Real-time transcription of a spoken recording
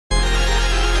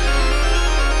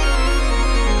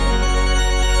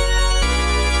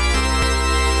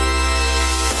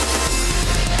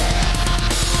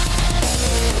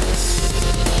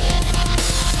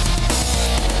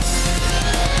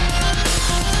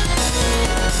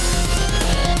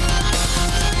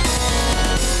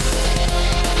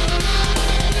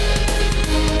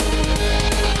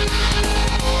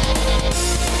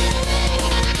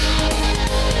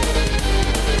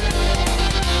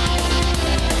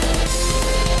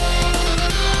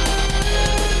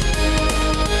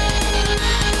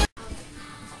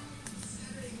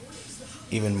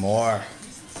even more.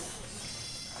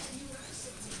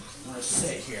 I'm gonna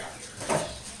sit here,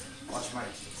 watch my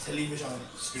television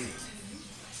screen.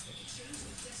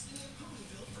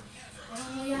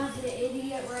 And we have the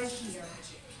idiot right here. I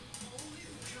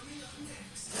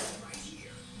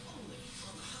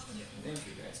think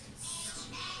you guys can see.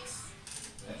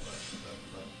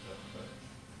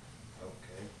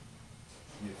 Okay.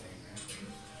 New thing there.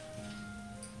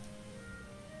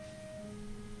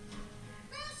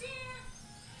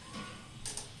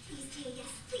 Please be a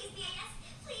yes. Please be a yes.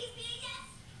 Please be a yes.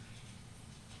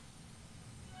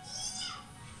 Yes!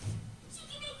 She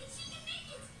can make it. She can make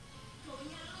it.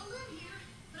 Going out on a limb here,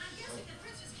 but I'm guessing that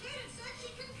Princess Kaden said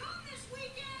she can come this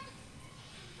weekend.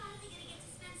 I'm finally gonna get to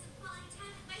spend some quality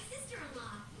time with my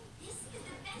sister-in-law. This is the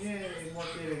best. Yay, more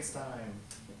Kaden's time.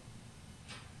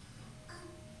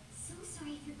 So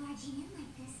sorry for barging in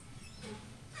like this.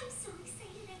 I'm so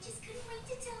excited I just couldn't wait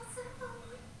to tell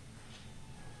someone.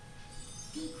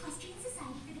 The Equestrian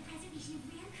Society for the Preservation of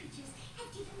Rare Creatures have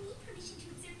given me permission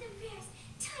to observe the rarest,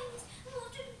 tiniest,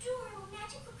 most adorable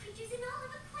magical creatures in all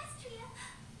of Equestria.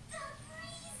 The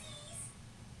Breezies!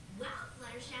 Wow,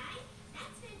 Fluttershy,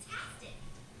 that's fantastic.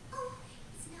 Oh,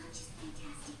 it's not just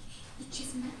fantastic. It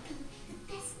just might be the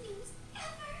best news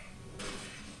ever.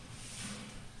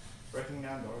 Breaking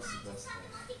down doors is the best Found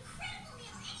thing. the most incredible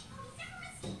meal any pony's ever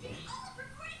received in all of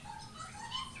recorded pony local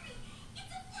history.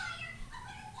 It's a flyer of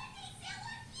a one-day sale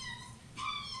on used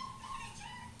patio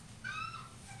furniture.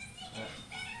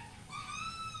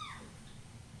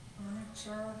 For the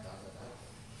sake of better.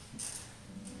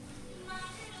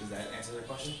 Does that answer the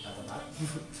question? I thought not.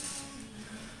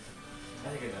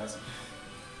 I think it does.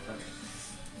 Okay.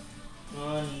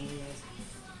 Money.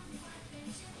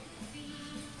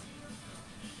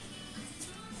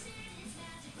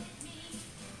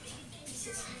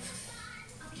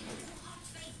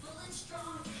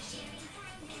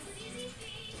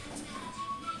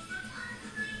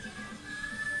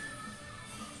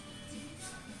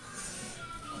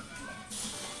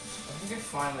 I think I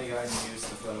finally got used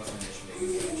to photo finish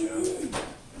making a joke.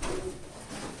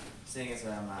 Seeing as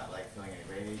that I'm not like feeling any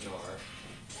rage or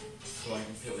going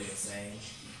completely insane.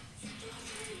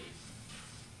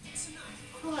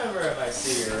 However, if I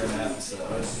see her in an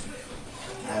episode,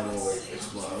 I will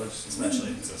explode,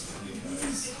 especially if it's this one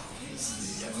because this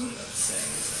is the episode of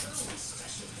saying.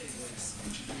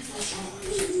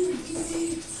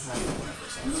 I don't know if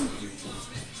it's on YouTube.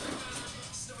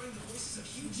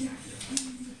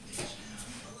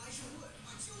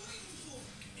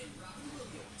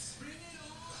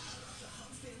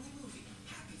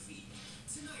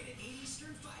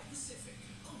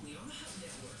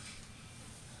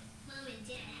 Mom and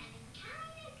Dad have been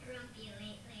kind of grumpy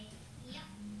lately. Yep.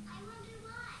 I wonder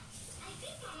why. I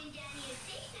think Mom and Dad need a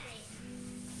date night.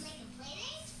 Like a play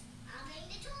date? I'll bring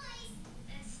the toys.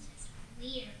 That's just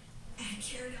weird. At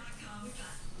Care.com, we've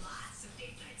got lots of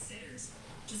date night sitters.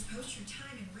 Just post your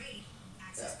time and rate,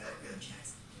 access background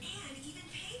checks, and even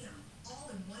pay them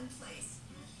all in one place.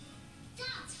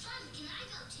 Sounds fun. Can I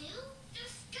go too?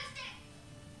 Disgusting.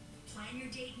 Plan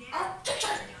your date now at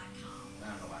Care.com.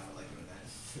 I don't know why I feel like doing that.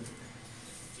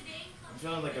 Today, I'm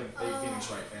feeling like a big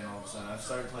Phoenix Wright fan all of a sudden. I've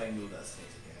started playing Dual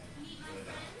Destinies again. Really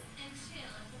don't. and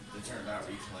chill. It turned out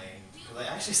replaying. But I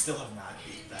actually still have not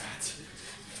beat that.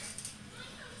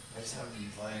 I just haven't been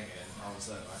playing it, and all of a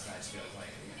sudden last night I just feel like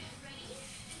playing it again.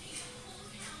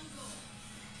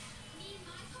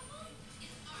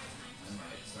 I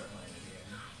might start playing it again.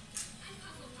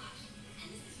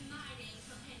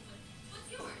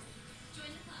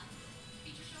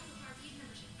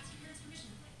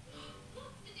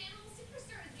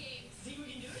 Think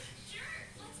we can do it?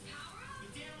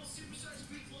 With Danimal Superstars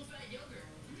Greek low-fat yogurt.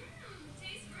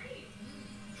 Tastes great.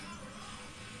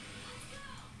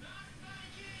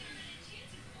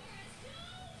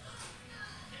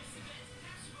 Next event,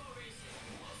 basketball racing.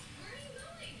 Where are you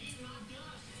going? Eat hot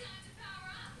dogs. Time to power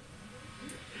up.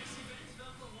 Next event,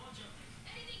 Velcro wall jumping.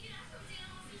 Anything can happen with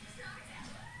Animal Superstars.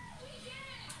 We get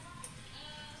it.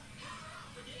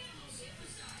 For Danimal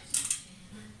Superstars.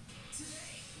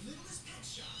 Today, Littlest Pet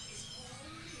Shop is all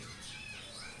new.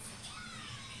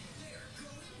 They're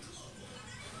going global.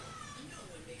 No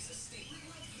one makes a statement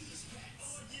like these pets.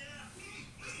 Oh, yeah.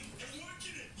 I'm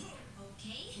watching it.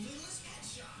 Okay. Littlest Pet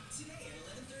Shop, today at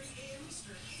 11:30 a.m.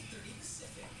 Eastern, 8:30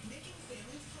 Pacific. Making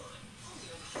family fun. Only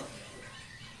on Hub Network.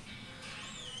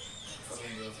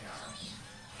 Fucking go tower.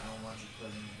 I don't want you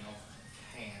putting your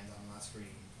hands on my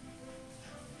screen.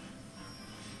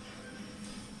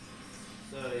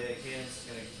 So yeah, Kaden's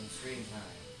gonna get some screen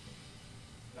time.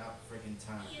 About freaking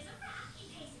time. Here's a wrap in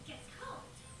case it gets cold.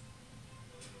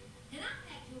 And I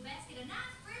packed you a basket of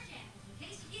nice fresh apples in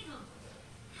case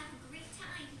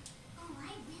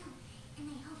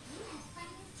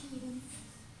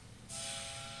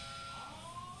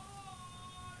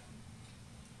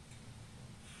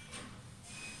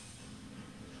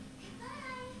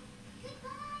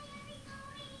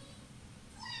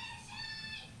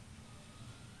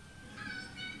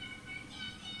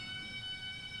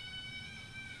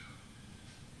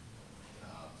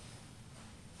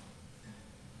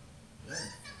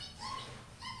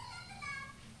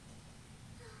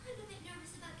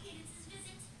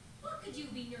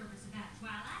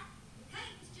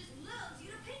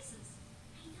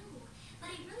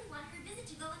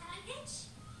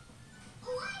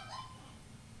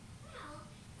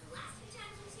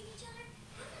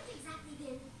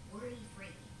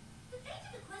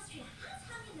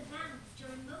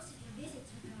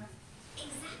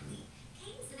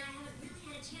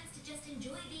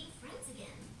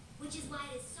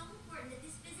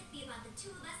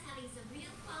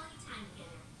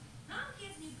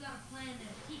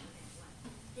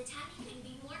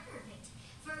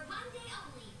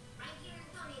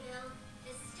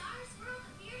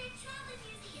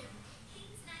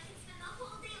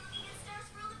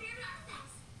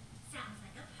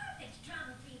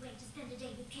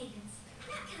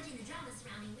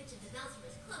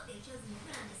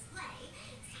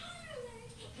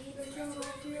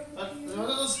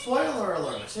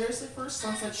Seriously, first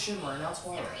Sunset Shimmer, and now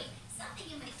Sorry, Twilight.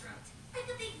 something in my throat. Like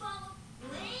a big ball of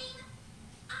flame.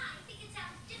 I think it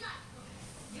sounds delightful.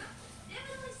 Yep,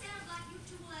 definitely sounds like you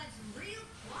two will have some real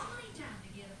quality time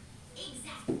together.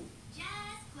 Exactly.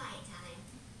 Just quiet time.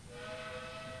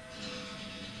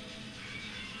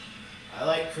 I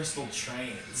like Crystal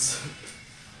Trains.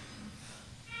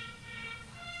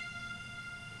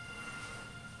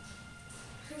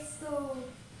 Crystal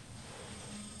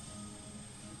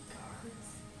guards.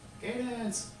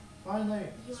 Cadence! Finally!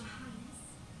 Your Highness.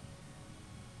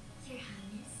 Your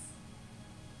Highness.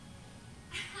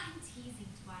 I'm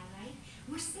teasing, Twilight.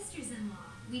 We're sisters-in-law.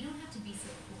 We don't have to be so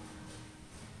formal.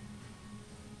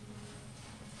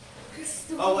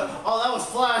 Crystal. Oh, that was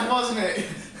Flash, wasn't it?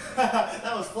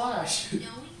 That was Flash.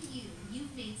 Knowing you,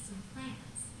 you've made some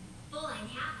plans. Boy,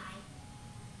 have I.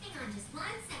 Hang on just 1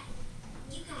 second.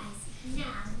 You guys,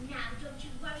 now, don't you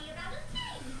worry about a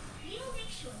thing. We'll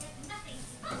make sure that nothing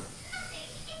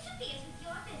interferes with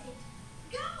your visit.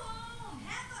 Go on,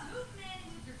 have a hoot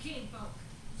nanny with your kinfolk.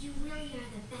 You really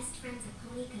are the best friends a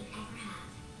pony could ever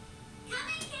have.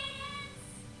 Coming, Cadence!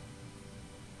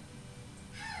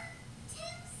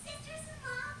 Two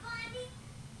sisters-in-law bonding.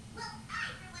 Well,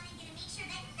 I, for one, am gonna make sure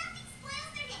that nothing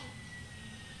spoils their day.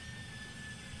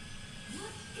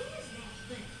 What is that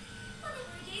thing?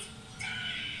 Whatever it is.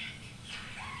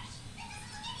 Gosh, that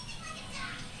doesn't look anything like a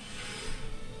duck.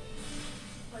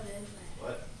 What is that?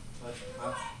 What? What?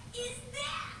 Huh? What is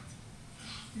that?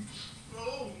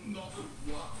 Oh, not a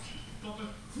what, but a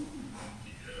who,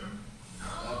 dear.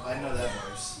 I know that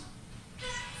voice.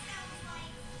 That sounds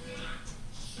like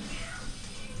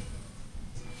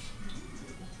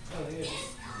Oh, there it is.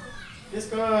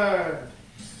 Discord!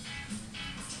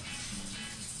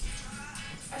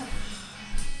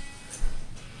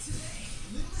 Today,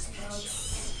 Littlest Pet Show.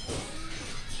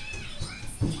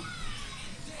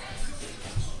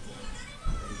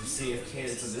 You can see if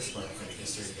Cadence and Discord are putting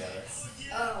history together.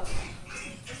 Oh.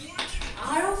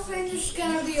 I don't think it's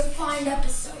gonna be a fine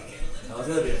episode. That was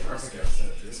gonna be a perfect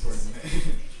episode if Discord isn't it?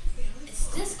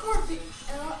 It's Discord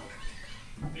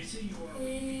They say you are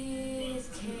is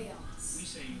we chaos.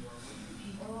 say you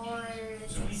are what Or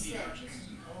is so it we eat sick? our chickens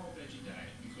an all veggie diet,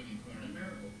 including corn and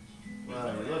miracles.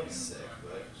 Well, he looks sick,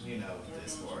 but you know, with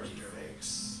Discord, he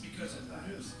fakes. Because at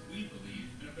sometimes. Purdue, we believe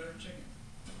in a better chicken.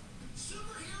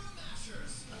 Superhero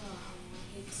Mashers. Oh,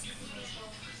 I hate this commercial.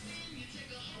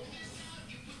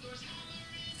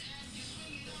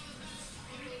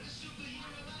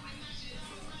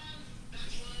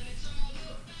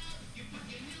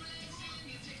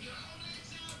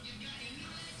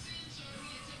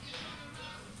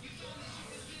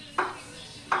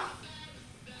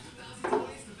 $1,000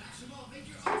 to mash 'em all. Make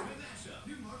your ultimate mashup.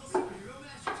 New Marvel Superhero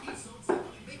Mashers. Each sold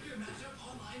separately. Make your mashup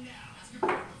online now. Ask your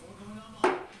parent before going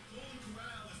online. Golden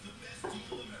Corral is the best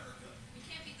deal in America. You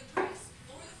can't beat the price,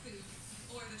 or the food,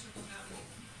 or the triple value.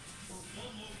 For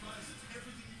one low price, it's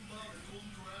everything you love at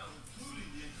Golden Corral, including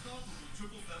the incomparable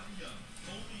Triple Fountain Yum.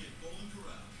 Only at Golden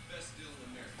Corral. Best deal in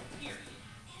America. Period.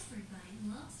 Everybody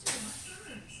loves to watch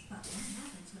birds, but what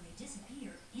happens when they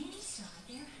disappear inside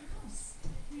their house?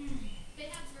 They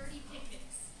have birdie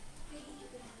picnics. baby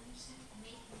birds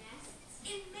make nests.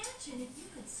 Imagine if you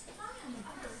could spy on the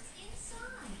birds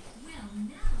inside. Well,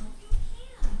 now you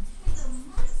can with the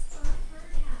MySpy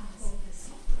Birdhouse. The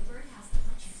solar birdhouse that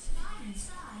lets you spy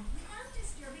inside without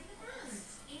disturbing the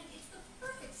birds. And it's the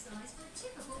perfect size for a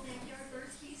typical backyard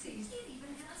bird species. It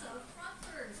even has a front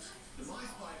perch. The My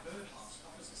Spy Birdhouse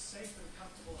offers a safe and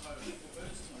comfortable home for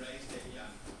birds to raise their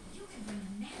young. You can bring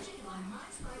the magic of our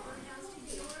MySpy Birdhouse to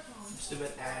your home.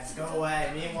 Stupid ads, go away.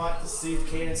 Me want to see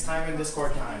Cadence time and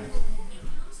Discord time. It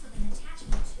comes with an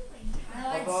attachable two-way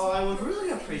mirror. Although I would really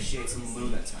appreciate some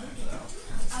Luna time, though.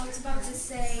 I was about to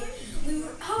say,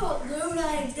 how about Luna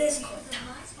and Discord? The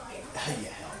MySpy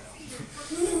Yeah, hell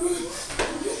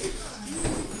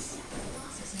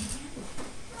processing handle.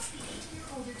 Must be 8 or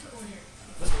older to order.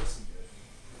 no. That's listen good.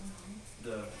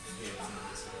 The Cadence and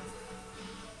Discord.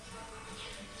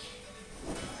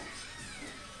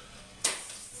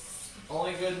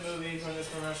 Only good movie from this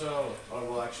commercial. Oh,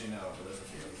 well, actually, no, but there's a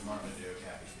few. Marmaduke,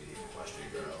 Happy Feet, Equestrian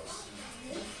Girls.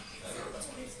 That's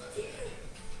what it's not.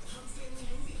 Hub Family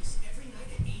Movies every night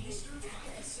at 8 Eastern, 5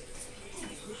 Pacific.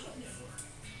 Only on Hub Network.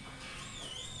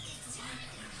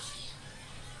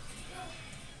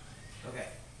 Okay.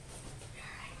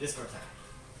 Discord time.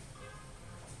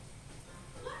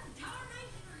 What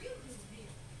tarnation are you doing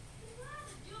here? Why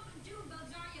the doom and doom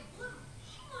bugs are you blue?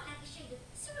 More like a shade of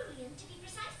cerulean, to be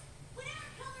precise. Whatever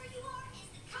color you are is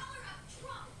the color of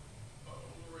trouble.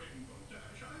 Oh, Rainbow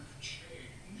Dash, I've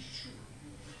changed. Sure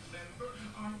you remember,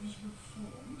 I was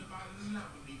reformed by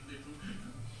lovely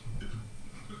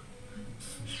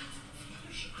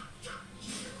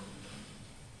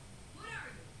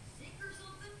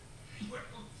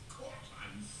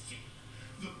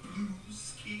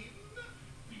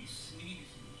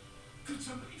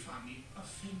find me a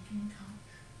thinking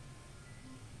couch?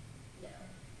 No.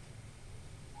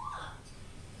 What?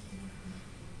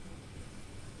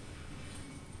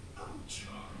 Oh,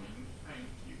 charming, thank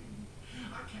you.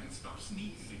 I can't stop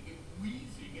sneezing and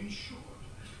wheezing and short.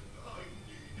 I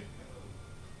need help.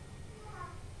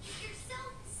 If you're so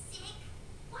sick,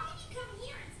 why did you come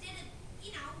here instead of,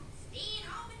 staying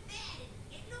home in bed and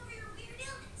getting over your weird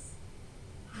illness?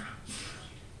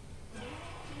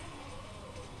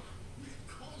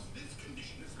 Because this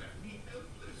condition has left me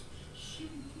helpless.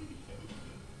 Simply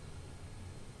helpless.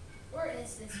 Where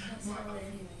is this pencil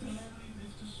anyway?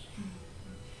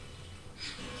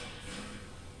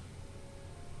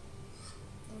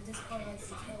 Or just call it the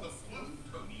Find tail the thing. one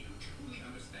pony who truly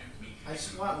understands me. I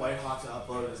just want Whitehawk to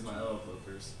upload it as my little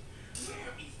bloopers.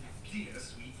 Where is that dear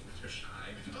sweet Fluttershy?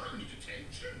 I need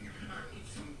attention. I need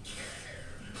some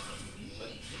care. You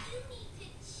need to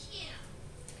chill.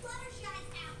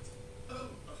 Fluttershy's out.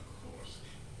 Oh, of course.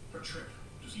 Her trip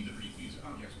to see the Breezies.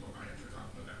 Oh, yes, well, I had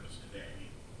forgotten that was today.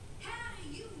 How do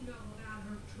you know about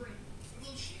her trip?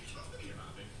 Well, she told me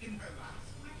about it in her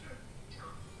last letter.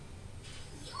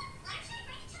 You and Fluttershy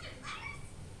write each other letters?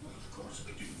 Well, of course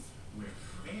we do. We're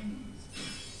friends.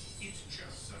 It's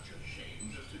just such a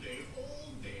shame that today, of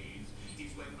all days,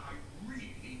 is when I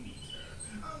really need her.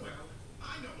 Oh, well,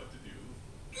 I know what to do.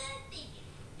 Good thinking.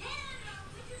 Head on home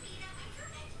with your feet up. I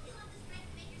heard that you'll have the strength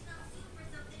to make yourself soup or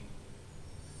something.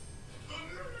 Oh,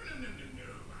 no.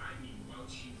 I mean, while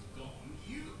she's gone,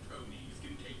 you ponies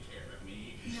can take care of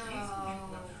me. No. Isn't it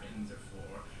what friends are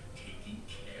for? Taking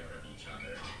care of each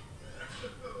other.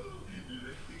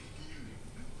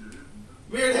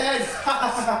 Weird head! Well,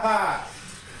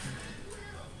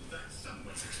 that's some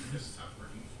way to treat a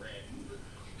suffering friend.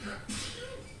 Don't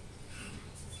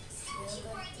you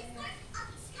worry, Miss Clark.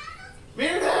 I'll be cuddled.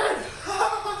 Weird head!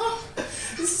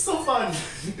 This is so fun!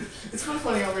 It's so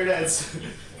funny on Weird Heads. No,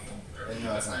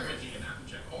 it's not. Reggie and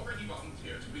Applejack already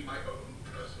volunteered to be my own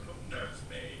personal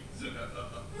nursemaids.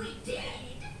 We did.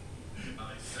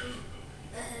 I so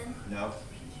hope No.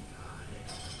 Pinkie Pie.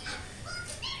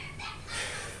 What's the matter?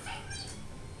 That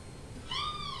Hey!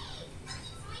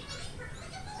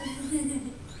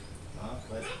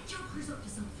 But That Joker's up to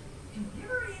something. And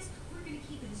whatever it is, we're gonna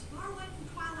keep it as far away from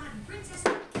Twilight and Princess. Ow!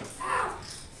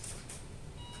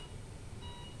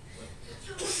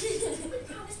 We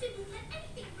promised we wouldn't let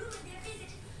anything ruin their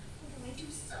visit. Although I do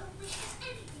so wish that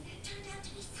anything had turned out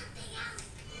to be something else.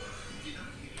 Did I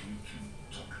hear you two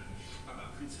talking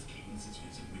about Princess Caitlin's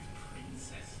visit with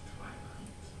Princess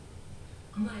Twilight?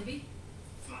 Maybe.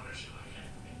 Fluttershy had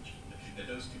mentioned that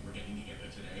those two were getting together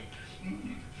today.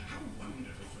 How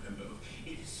wonderful for them both.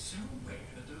 It is so rare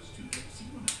that those two get to see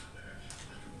one another.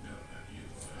 I don't know about you,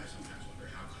 but I sometimes wonder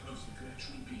how close it could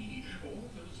actually be. All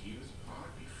those years apart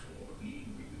before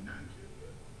being reunited.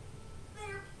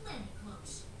 They're plenty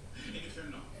close. And if they're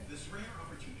not, this rare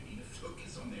opportunity to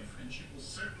focus on their friendship will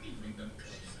certainly bring them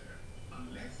closer.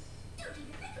 Unless Don't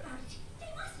even think about it. They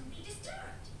mustn't be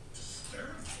disturbed.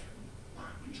 disturb them.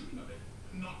 I wouldn't dream of it.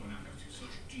 Not when I have two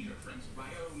such dear friends of my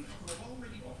own who have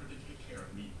already offered to take care of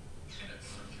me. And at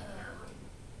such a peril.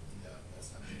 no,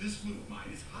 that's not me. This flu of mine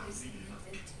is highly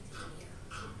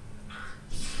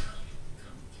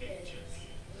contagious.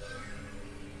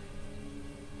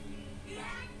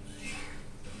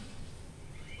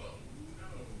 Oh no,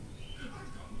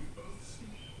 I've gotten you both sick.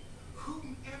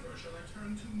 Whomever shall I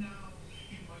turn to now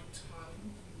in my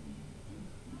time?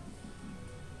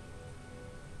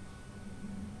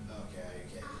 Okay, are you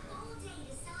kidding A me? whole day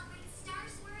to celebrate Star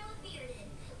Swirl and Bearded.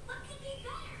 What could be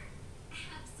better?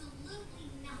 Absolutely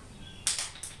nothing.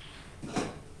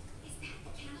 Is that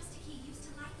the candlestick he used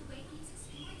to light the way when he was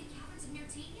exploring the caverns of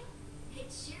Nertania? It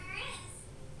sure is.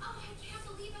 Oh, I can't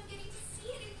believe I'm getting to see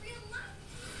it in real life.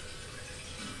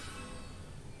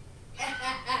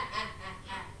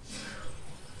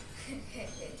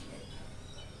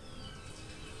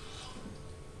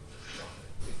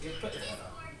 You put your head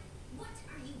up. Discord, what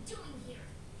are you doing here?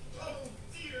 Oh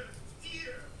dear,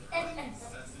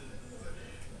 princesses.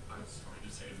 I'm sorry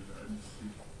to say that I'm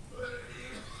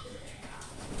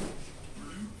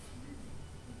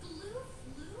Blue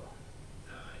flu?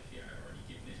 I fear I've already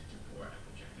given it to poor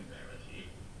Applejack and Verity.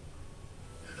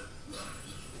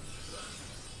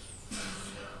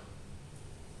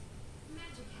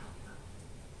 Magic help.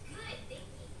 Good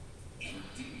thinking.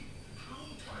 Indeed. How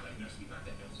will Twilight nurse me back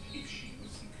to health if she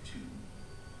was sick too?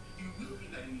 You will be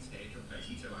letting me stay at your place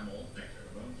until I'm all better,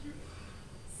 won't you?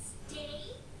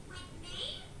 Stay with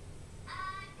me?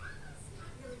 Now's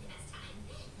not really the best time.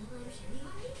 Though I'm sure you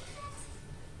already knew that.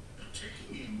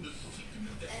 Taking in the sick and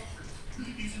the dead.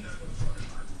 Isn't that what Fluttershy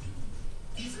would do?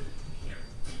 Isn't it?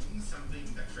 using something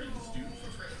that friends do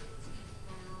for friends.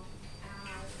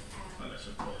 Unless,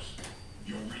 of course,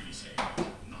 you're really saying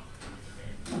not to do the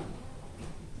game.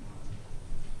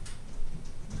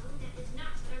 No, that is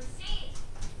not what I'm saying.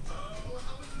 Oh,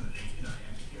 how elated I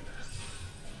am to hear that.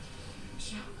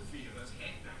 Shall the three of us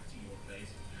head back to your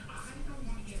place? I don't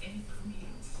want to get any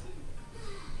Korean food.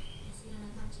 Guess we don't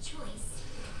have much choice.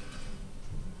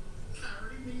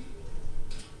 Carry me.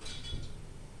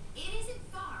 It isn't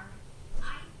far.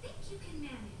 I think you can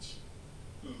manage.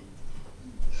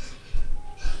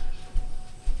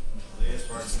 Leah's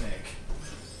Bart Snake.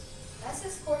 That's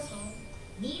his course home.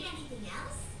 Need anything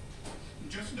else?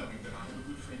 Just knowing that I have a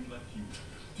good friend like you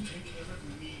to take care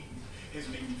of me has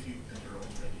made me feel better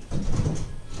already.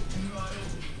 I'll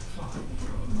be fine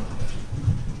for a while.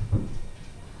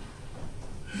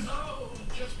 Oh,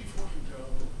 just before you go,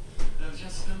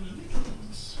 just a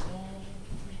little small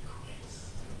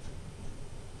request.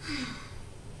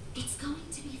 It's going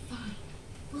to be fine.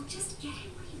 We'll just get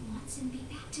him what he wants and be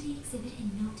back to the exhibit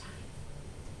in no time.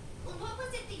 Well, what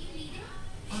was it that you needed?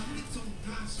 A little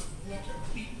glass of water,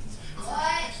 please.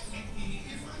 What?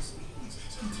 If I sneeze,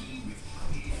 some tea with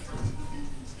honey from the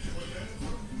bees.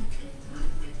 Whatever you can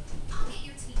brew it. I'll get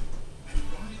your tea. And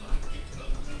while I get a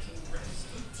little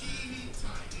rest, a teeny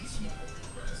tiny small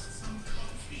request, some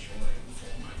codfish oil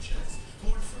for my chest,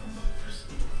 poured from a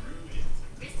crystal cruet.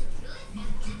 Crystal Cruet?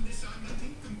 My goodness, I'm a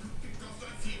nincompoop because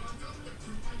I feel I've got the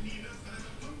croup I need a pan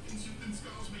of pumpkin soup and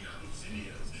skulls made out of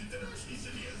zinnias. Then I see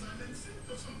zinnias, I'm then sick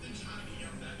of something shiny,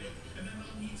 I'm that it. And then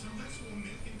I'll need some nice warm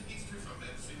milk and pastry from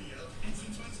that zinnia. And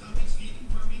since my stomach's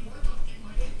feeling crummy, why not give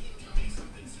my aching tummy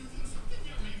something soothing, something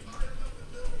yummy, fired up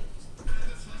with noodles. And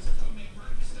a slice of homemade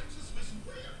rice, stacks of Swiss and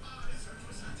where I search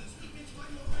for Santa's image by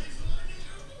your ways, lining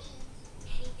noodles.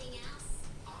 Anything else?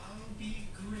 I'll be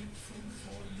grateful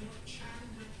for your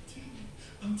charity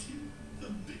until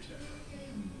the bitter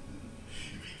end,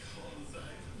 because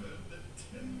I've heard that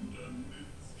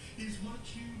tenderness is what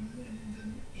you lend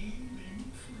an ailing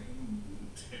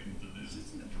friend. Tenderness,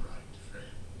 isn't it right,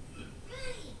 friend?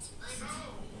 Right, but... So,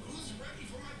 who's ready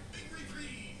for my big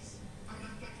reprise? I'd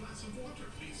like that glass of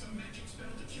water, please. Some magic spell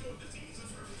to cure disease. A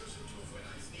ferocious tooth when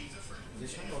I sneeze. A friend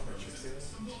Is he trying to go for a mix here?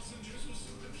 some lozenges will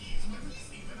soothe the peas. My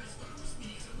wheezing when I start to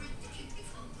sneeze. A ring to keep me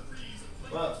from the breeze.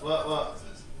 What?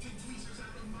 Take tweezers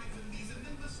out of my valise and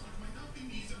then massage my healthy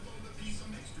knees. A bowl of peas, some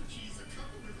extra cheese. A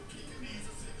couple little Pekingese.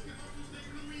 A sitting about whose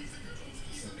name Louise. A good old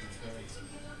skis. A mixed cookies. And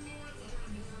more and more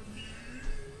peas.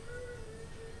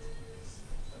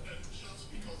 And just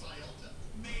because I ought to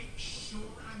make sure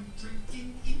I'm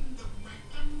drinking in the right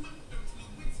amount of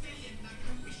fluids day and night.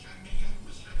 I wish I might have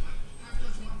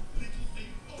just one little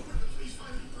thing. Oh, will you please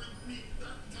finally bring me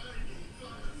that tiny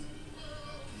glass of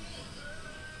water?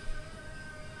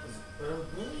 Was there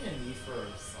really a need for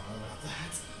a song about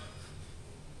that?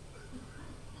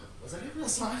 Was that even a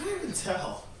song? I can't even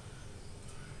tell.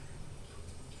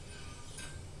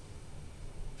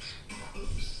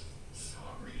 Oops,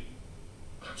 sorry.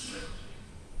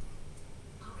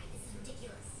 Alright, this is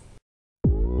ridiculous.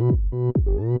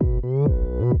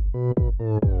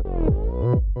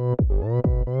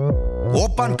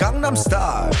 오빤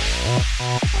강남스타일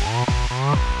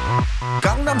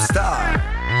강남스타일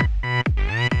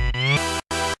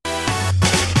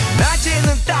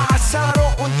낮에는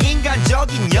따사로운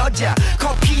인간적인 여자